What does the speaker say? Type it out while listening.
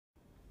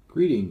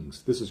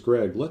Greetings, this is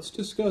Greg. Let's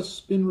discuss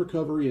spin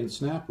recovery and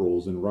snap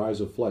rolls in Rise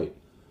of Flight.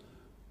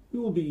 We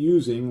will be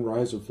using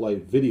Rise of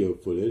Flight video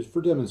footage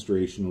for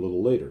demonstration a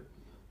little later.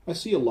 I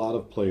see a lot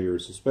of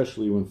players,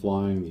 especially when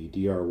flying the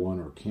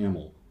DR-1 or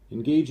Camel,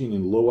 engaging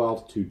in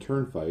low-altitude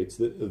turn fights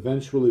that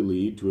eventually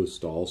lead to a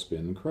stall, spin,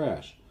 and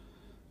crash.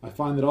 I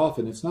find that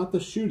often it's not the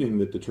shooting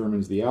that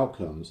determines the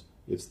outcomes,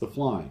 it's the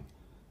flying.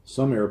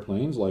 Some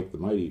airplanes, like the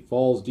mighty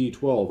Pfalz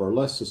D-12, are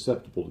less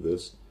susceptible to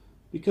this,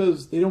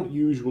 because they don't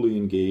usually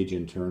engage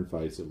in turn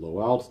fights at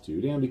low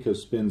altitude and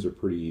because spins are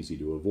pretty easy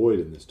to avoid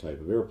in this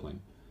type of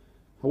airplane.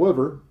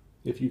 However,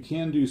 if you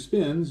can do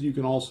spins, you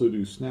can also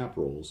do snap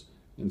rolls,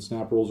 and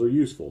snap rolls are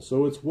useful,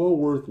 so it's well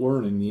worth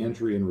learning the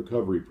entry and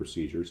recovery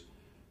procedures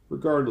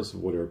regardless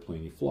of what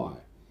airplane you fly.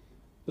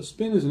 A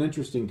spin is an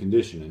interesting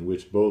condition in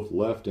which both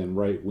left and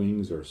right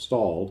wings are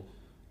stalled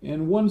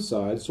and one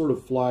side sort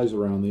of flies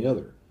around the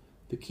other.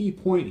 The key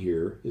point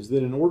here is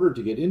that in order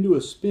to get into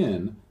a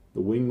spin,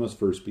 the wing must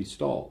first be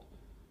stalled.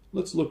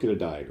 Let's look at a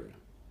diagram.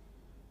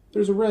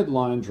 There's a red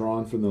line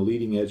drawn from the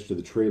leading edge to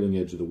the trailing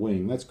edge of the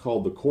wing. That's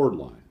called the chord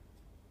line.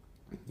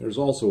 There's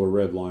also a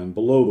red line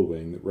below the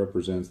wing that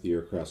represents the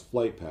aircraft's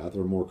flight path,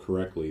 or more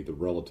correctly, the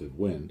relative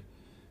wind,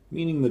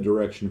 meaning the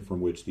direction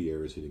from which the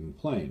air is hitting the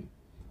plane.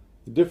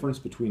 The difference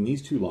between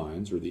these two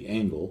lines, or the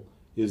angle,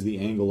 is the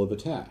angle of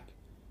attack.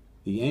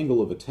 The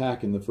angle of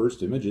attack in the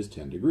first image is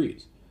 10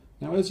 degrees.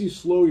 Now, as you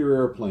slow your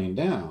airplane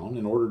down,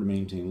 in order to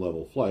maintain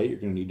level flight, you're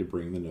going to need to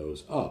bring the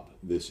nose up.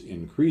 This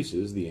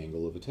increases the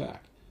angle of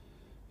attack.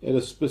 At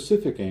a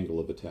specific angle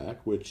of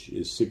attack, which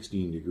is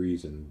 16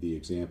 degrees in the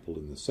example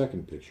in the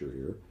second picture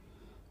here,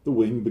 the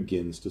wing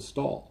begins to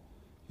stall.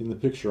 In the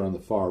picture on the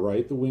far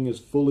right, the wing is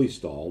fully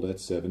stalled at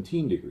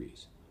 17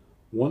 degrees.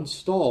 Once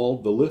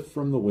stalled, the lift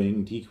from the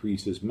wing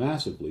decreases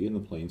massively and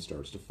the plane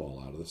starts to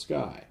fall out of the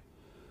sky.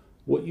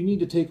 What you need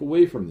to take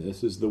away from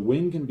this is the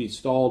wing can be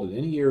stalled at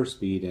any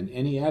airspeed and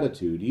any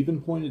attitude,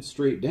 even pointed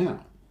straight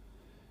down.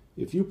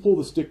 If you pull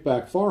the stick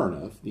back far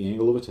enough, the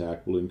angle of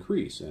attack will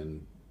increase,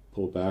 and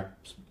pull it back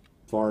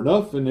far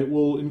enough and it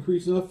will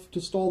increase enough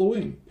to stall the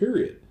wing,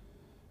 period.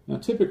 Now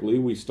typically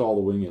we stall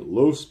the wing at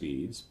low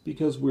speeds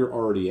because we're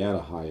already at a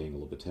high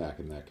angle of attack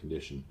in that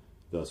condition,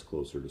 thus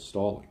closer to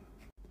stalling.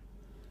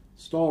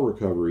 Stall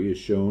recovery is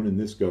shown in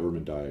this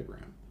government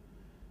diagram.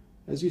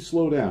 As you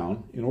slow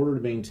down, in order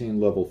to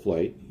maintain level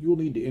flight, you will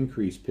need to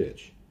increase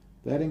pitch.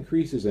 That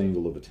increases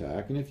angle of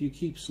attack, and if you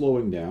keep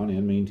slowing down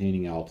and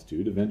maintaining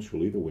altitude,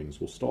 eventually the wings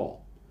will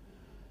stall.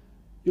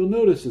 You'll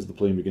notice as the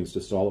plane begins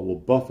to stall, it will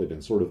buffet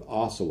and sort of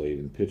oscillate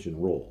in pitch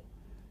and roll.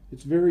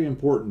 It's very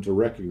important to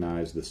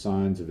recognize the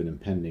signs of an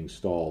impending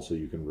stall so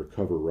you can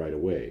recover right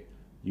away.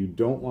 You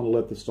don't want to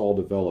let the stall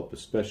develop,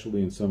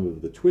 especially in some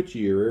of the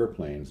twitchier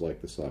airplanes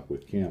like the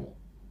Sopwith Camel.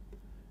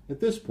 At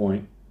this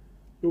point,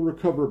 you'll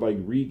recover by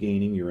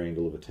regaining your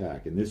angle of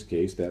attack. In this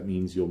case, that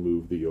means you'll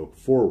move the yoke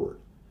forward.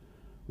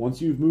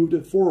 Once you've moved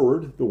it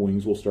forward, the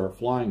wings will start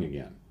flying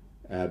again.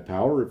 Add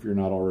power if you're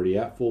not already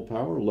at full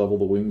power, level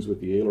the wings with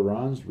the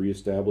ailerons,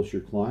 reestablish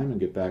your climb, and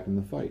get back in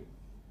the fight.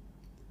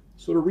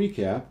 So to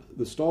recap,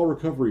 the stall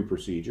recovery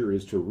procedure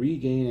is to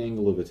regain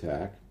angle of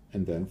attack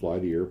and then fly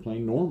the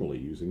airplane normally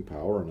using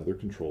power and other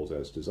controls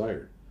as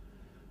desired.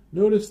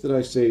 Notice that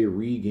I say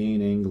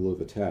regain angle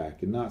of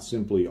attack and not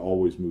simply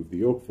always move the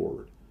yoke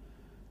forward.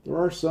 There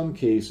are some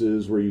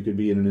cases where you could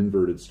be in an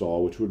inverted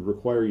stall which would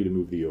require you to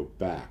move the yoke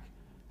back.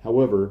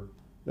 However,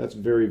 that's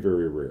very,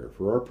 very rare.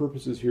 For our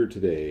purposes here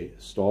today,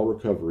 stall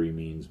recovery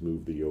means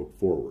move the yoke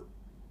forward.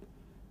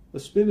 A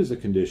spin is a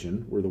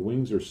condition where the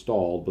wings are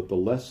stalled, but the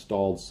less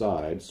stalled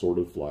side sort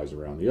of flies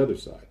around the other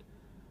side.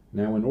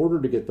 Now, in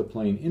order to get the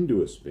plane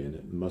into a spin,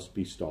 it must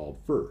be stalled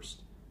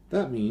first.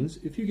 That means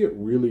if you get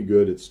really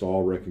good at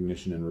stall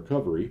recognition and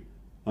recovery,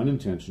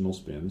 unintentional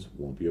spins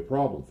won't be a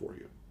problem for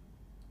you.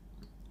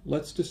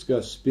 Let's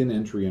discuss spin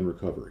entry and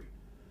recovery.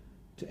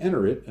 To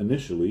enter it,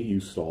 initially you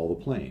stall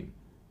the plane.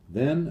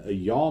 Then a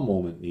yaw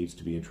moment needs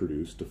to be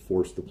introduced to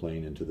force the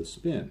plane into the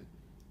spin.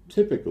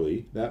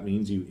 Typically, that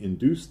means you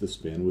induce the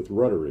spin with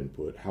rudder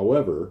input.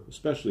 However,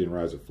 especially in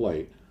Rise of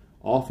Flight,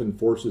 often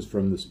forces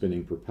from the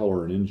spinning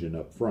propeller and engine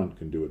up front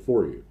can do it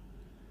for you.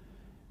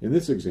 In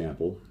this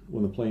example,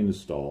 when the plane is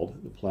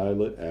stalled, the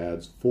pilot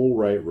adds full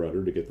right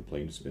rudder to get the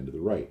plane to spin to the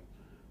right.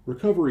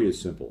 Recovery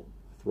is simple.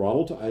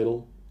 Throttle to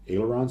idle,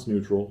 ailerons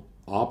neutral,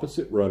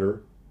 opposite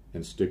rudder,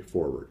 and stick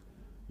forward.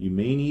 You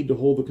may need to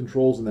hold the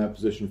controls in that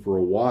position for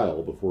a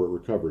while before it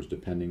recovers,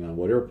 depending on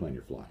what airplane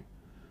you're flying.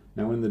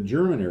 Now, in the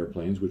German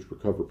airplanes, which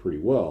recover pretty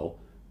well,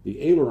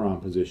 the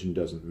aileron position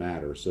doesn't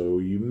matter, so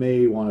you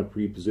may want to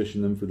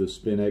pre-position them for the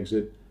spin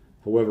exit.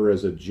 However,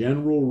 as a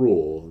general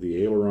rule,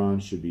 the aileron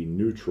should be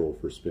neutral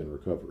for spin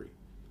recovery.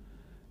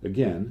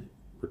 Again,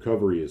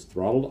 recovery is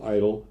throttle to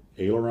idle,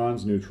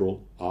 ailerons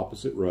neutral,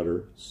 opposite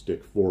rudder,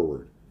 stick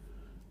forward.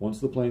 Once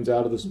the plane's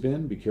out of the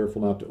spin, be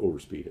careful not to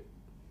overspeed it.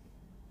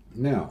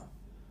 Now,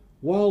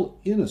 while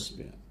in a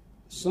spin,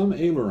 some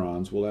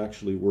ailerons will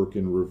actually work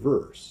in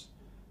reverse.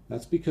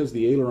 That's because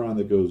the aileron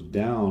that goes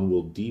down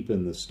will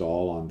deepen the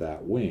stall on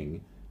that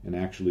wing and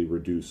actually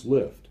reduce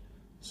lift.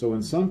 So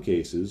in some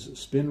cases,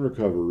 spin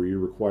recovery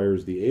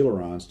requires the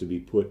ailerons to be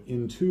put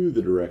into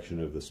the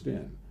direction of the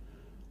spin.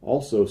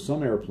 Also,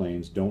 some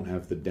airplanes don't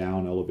have the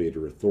down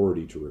elevator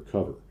authority to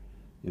recover.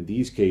 In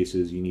these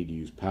cases, you need to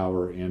use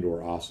power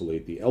and/or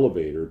oscillate the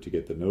elevator to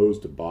get the nose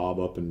to bob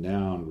up and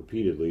down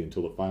repeatedly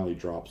until it finally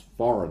drops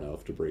far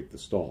enough to break the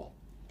stall.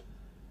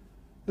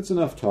 That's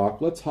enough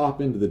talk. Let's hop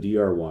into the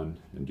DR1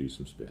 and do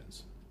some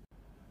spins.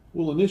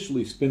 We'll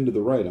initially spin to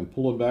the right. I'm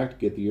pulling back to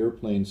get the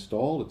airplane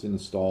stalled. It's in the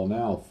stall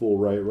now. Full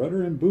right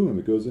rudder, and boom,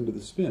 it goes into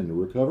the spin. To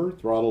recover,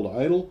 throttle to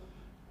idle,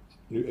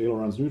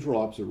 ailerons neutral,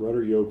 opposite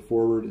rudder, yoke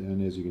forward,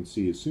 and as you can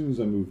see, as soon as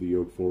I move the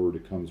yoke forward,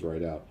 it comes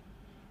right out.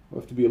 I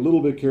have to be a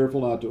little bit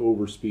careful not to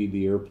overspeed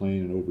the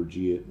airplane and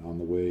over-G it on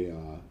the way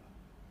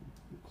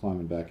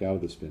climbing back out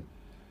of the spin.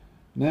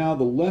 Now,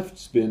 the left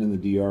spin in the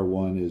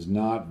DR1 is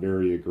not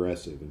very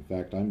aggressive. In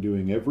fact, I'm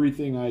doing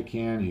everything I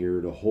can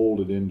here to hold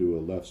it into a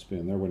left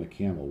spin. There went a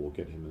Camel. We'll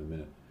get him in a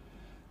minute.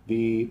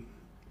 The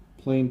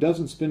plane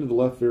doesn't spin to the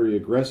left very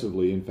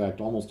aggressively. In fact,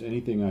 almost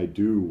anything I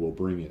do will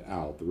bring it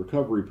out. The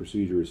recovery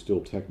procedure is still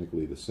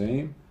technically the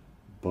same,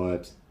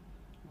 but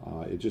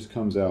it just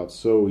comes out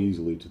so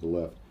easily to the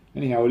left.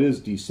 Anyhow, it is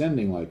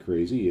descending like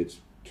crazy. It's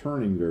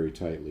turning very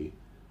tightly,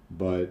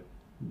 but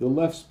the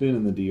left spin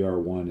in the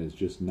DR1 is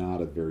just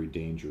not a very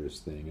dangerous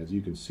thing. As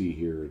you can see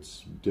here,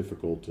 it's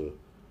difficult to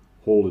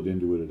hold it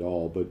into it at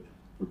all, but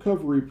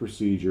recovery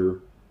procedure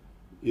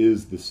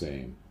is the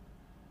same.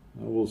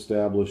 We'll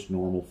establish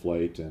normal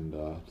flight, and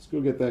let's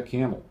go get that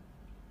Camel.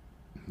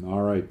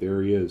 All right,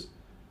 there he is.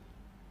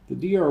 The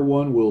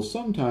DR1 will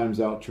sometimes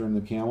outturn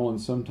the Camel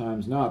and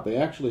sometimes not. They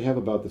actually have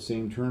about the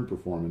same turn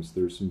performance.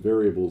 There's some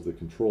variables that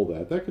control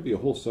that. That could be a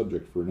whole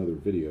subject for another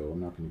video.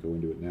 I'm not going to go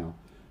into it now.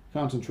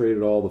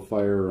 Concentrated all the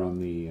fire on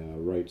the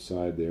right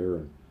side there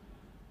and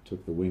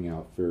took the wing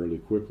out fairly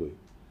quickly.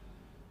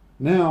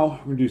 Now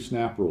we're going to do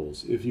snap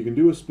rolls. If you can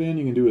do a spin,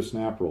 you can do a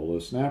snap roll.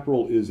 A snap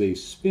roll is a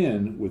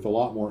spin with a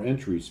lot more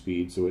entry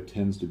speed, so it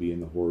tends to be in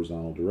the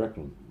horizontal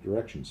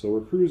direction. So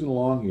we're cruising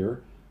along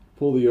here.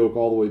 Pull the yoke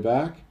all the way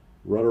back,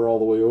 rudder all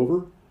the way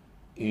over,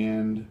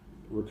 and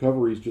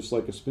recovery is just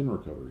like a spin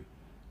recovery.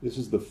 This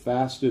is the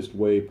fastest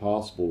way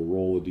possible to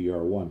roll a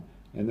DR1.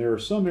 And there are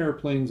some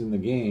airplanes in the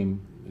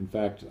game, in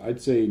fact,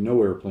 I'd say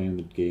no airplane in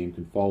the game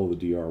can follow the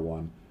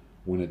DR1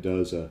 when it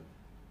does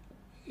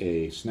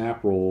a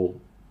snap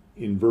roll,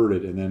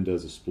 inverted, and then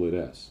does a split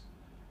S.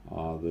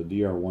 The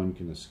DR1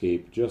 can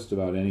escape just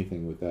about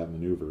anything with that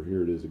maneuver.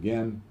 Here it is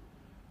again.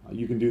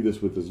 You can do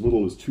this with as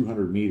little as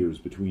 200 meters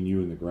between you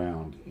and the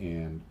ground,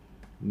 and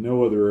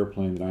no other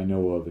airplane that I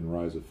know of in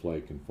Rise of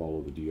Flight can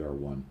follow the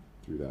DR1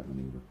 through that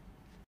maneuver.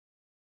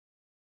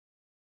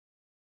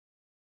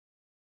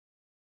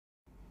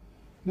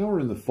 Now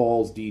we're in the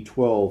Pfalz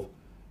D12,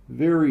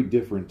 very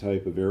different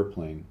type of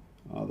airplane.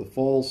 The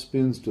Pfalz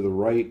spins to the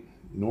right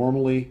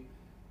normally,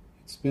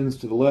 it spins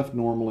to the left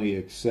normally,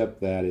 except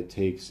that it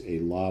takes a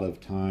lot of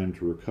time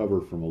to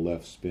recover from a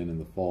left spin in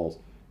the Pfalz.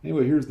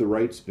 Anyway, here's the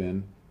right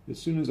spin. As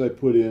soon as I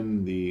put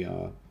in the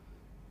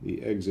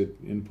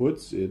exit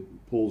inputs, it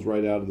pulls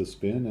right out of the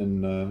spin,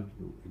 and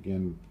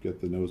again,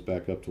 get the nose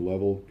back up to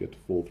level, get to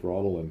full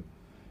throttle,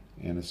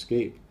 and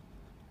escape.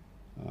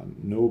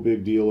 No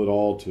big deal at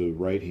all to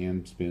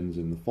right-hand spins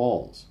in the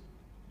Pfalz.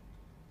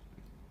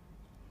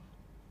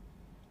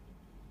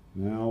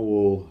 Now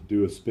we'll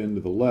do a spin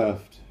to the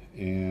left,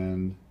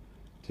 and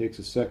it takes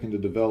a second to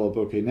develop.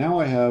 Okay, now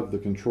I have the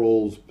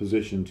controls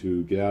positioned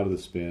to get out of the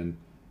spin,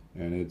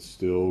 and it's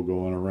still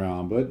going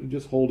around, but you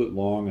just hold it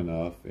long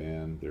enough,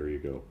 and there you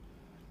go.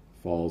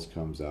 Pfalz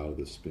comes out of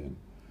the spin.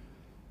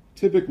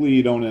 Typically,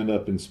 you don't end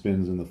up in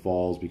spins in the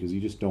Pfalz because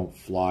you just don't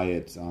fly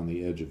it on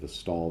the edge of a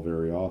stall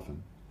very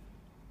often.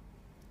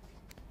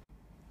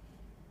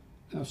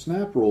 Now,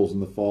 snap rolls in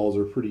the Pfalz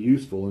are pretty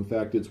useful. In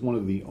fact, it's one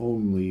of the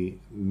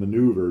only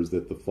maneuvers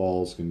that the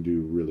Pfalz can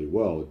do really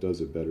well. It does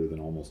it better than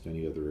almost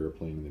any other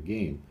airplane in the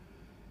game.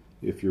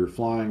 If you're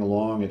flying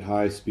along at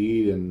high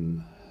speed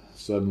and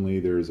suddenly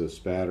there's a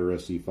SPAT or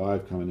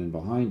SC5 coming in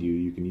behind you,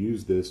 you can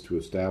use this to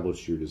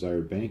establish your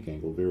desired bank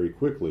angle very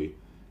quickly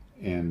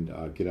and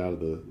get out of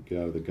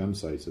the gun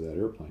sights of that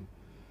airplane.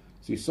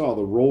 So you saw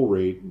the roll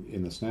rate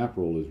in the snap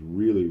roll is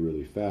really,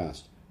 really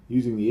fast.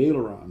 Using the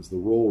ailerons, the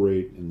roll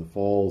rate in the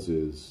Pfalz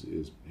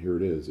is here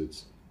it is.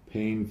 It's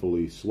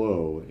painfully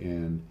slow,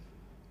 and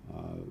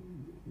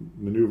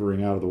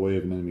maneuvering out of the way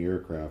of an enemy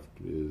aircraft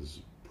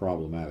is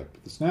problematic.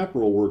 But the snap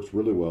roll works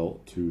really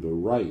well to the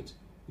right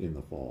in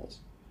the Pfalz.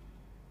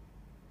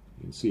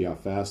 You can see how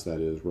fast that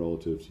is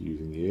relative to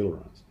using the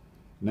ailerons.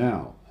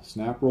 Now,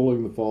 snap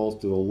rolling the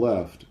Pfalz to the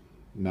left,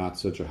 not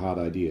such a hot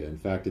idea. In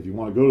fact, if you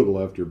want to go to the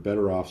left, you're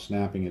better off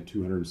snapping at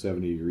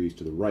 270 degrees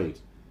to the right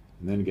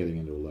and then getting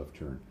into a left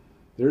turn.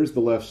 There's the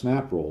left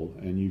snap roll,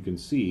 and you can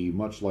see,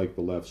 much like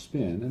the left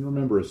spin, and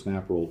remember a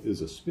snap roll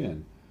is a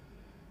spin,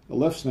 the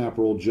left snap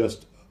roll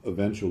just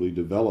eventually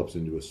develops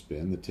into a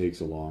spin that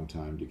takes a long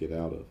time to get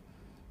out of.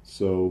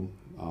 So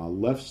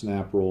left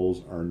snap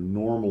rolls are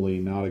normally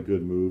not a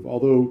good move,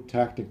 although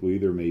technically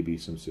there may be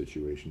some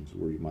situations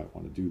where you might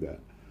want to do that.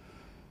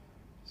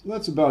 So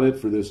that's about it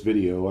for this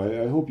video.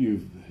 I hope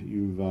you've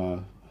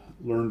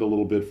learned a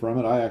little bit from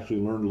it. I actually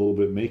learned a little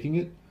bit making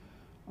it.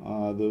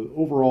 The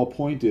overall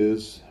point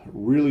is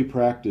really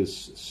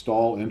practice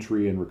stall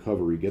entry and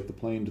recovery. Get the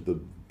plane to the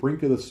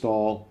brink of the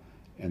stall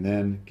and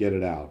then get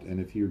it out. And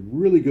if you're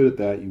really good at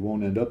that, you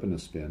won't end up in a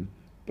spin.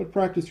 But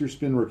practice your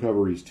spin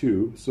recoveries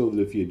too, so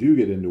that if you do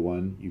get into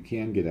one, you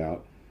can get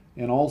out.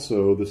 And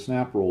also, the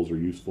snap rolls are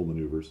useful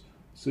maneuvers,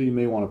 so you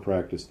may want to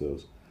practice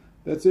those.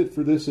 That's it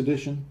for this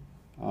edition.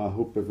 I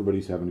hope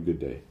everybody's having a good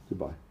day.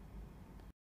 Goodbye.